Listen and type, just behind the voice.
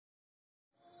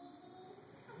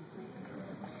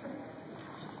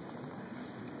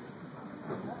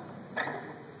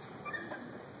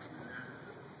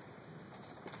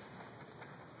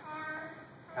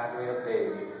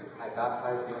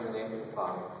baptize you in the name of the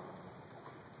Father,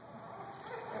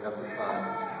 and of the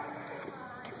Son,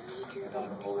 and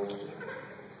of the Holy Spirit.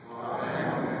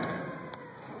 Amen.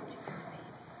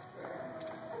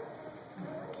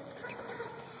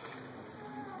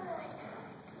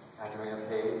 Caterina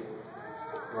Page,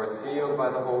 you are sealed by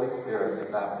the Holy Spirit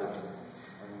in baptism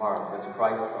and marked as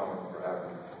Christ's own forever.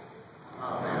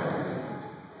 Amen.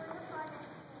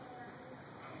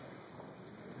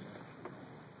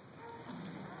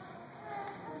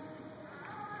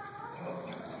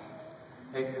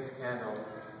 Take this candle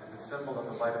as a symbol of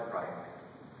the light of Christ.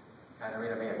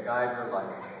 Caterina, may it guide your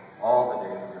life all the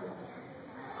days of your life.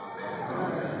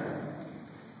 Amen.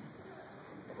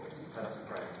 Let us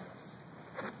pray.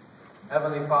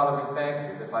 Heavenly Father, we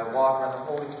thank you that by walking on the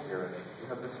Holy Spirit, you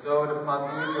have bestowed upon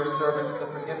these your servants the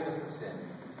forgiveness of sin,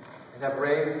 and have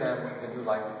raised them to the new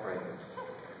life of grace.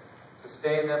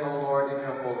 Sustain them, O Lord, in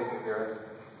your Holy Spirit.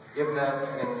 Give them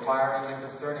an inquiring and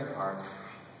discerning heart,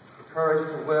 the courage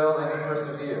to will and to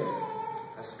persevere,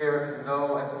 a spirit to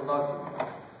know and to love you,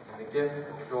 and the gift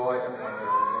of joy and wonder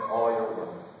in all your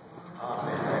works.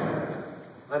 Amen.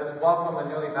 Let us welcome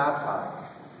the newly baptized.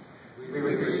 We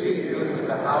receive you into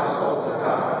the household of